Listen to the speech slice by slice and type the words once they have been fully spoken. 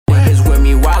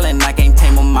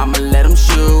mama let him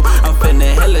shoot. I'm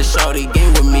finna hella shorty,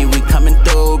 game with me, we coming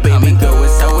through. Baby girl,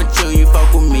 it's up with you, you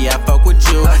fuck with me, I fuck with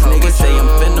you. Niggas say I'm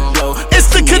finna blow, it's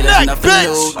the connect,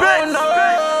 bitch.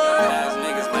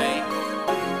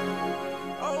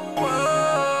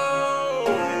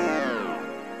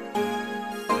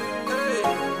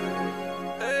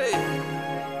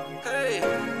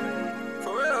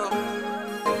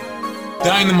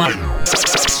 Dynamite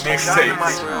mixtape.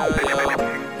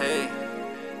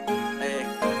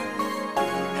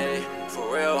 Hey, for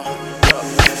real.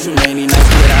 Too many nights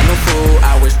without no food,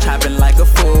 I was chopping like a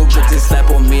fool. Bitches slap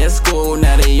on me at school,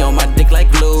 now they on my dick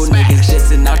like glue. Niggas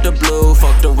dissing out the blue,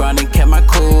 fucked around and kept my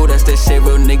cool. That's the shit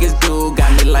real niggas do,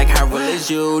 got me like how real is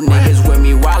you. Niggas with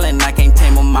me wildin', I can't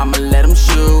tame them, I'ma let them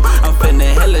shoot. I'm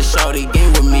finna hella shorty,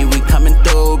 game with me, we coming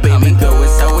through. Baby girl,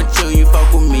 it's up with you, you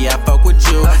fuck with me, I fuck with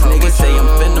you. Niggas say I'm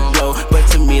finna blow, but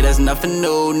to me that's nothing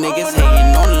new. Niggas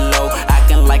hating on the low,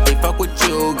 acting like they fuck with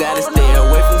you. Gotta stay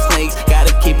away from snakes,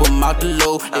 gotta keep them out the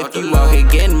loop. If you out here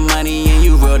getting money and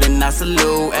you real, then I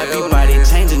salute. Everybody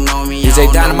changing on me,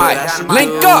 DJ Dynamite,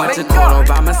 link up. Went to court all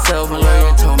by myself, my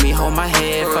lawyer told me hold my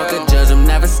head. Fuck a judge, I'm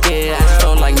never scared. I just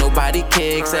feel like nobody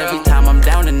kicks. Every time I'm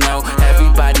down and out,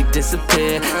 everybody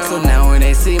disappear. So now when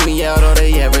they see me out, all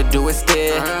they ever do is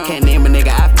stare. Can't name a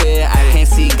nigga I fear, I can't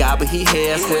see God but he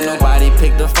here. I swear nobody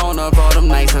picked the phone up, all them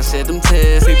nights I shed them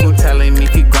tears. People telling me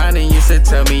keep grinding, you said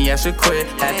tell me I should quit.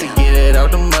 Had to get it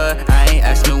out the mud, I ain't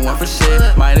asked no one for shit.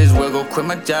 Might as well go quit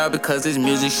my job because this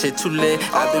music shit too lit.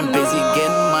 I've been busy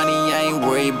getting money, I ain't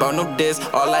worried about no diss.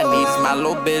 All I need is my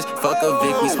little bitch, fuck a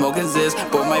Vic, we smoking zits.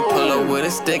 Boy might pull up with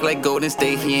a stick like Golden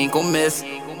State, he ain't gon' miss.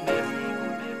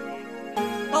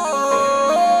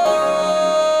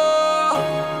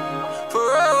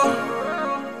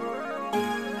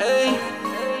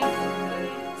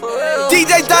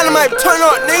 DJ Dynamite, turn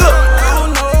up, nigga.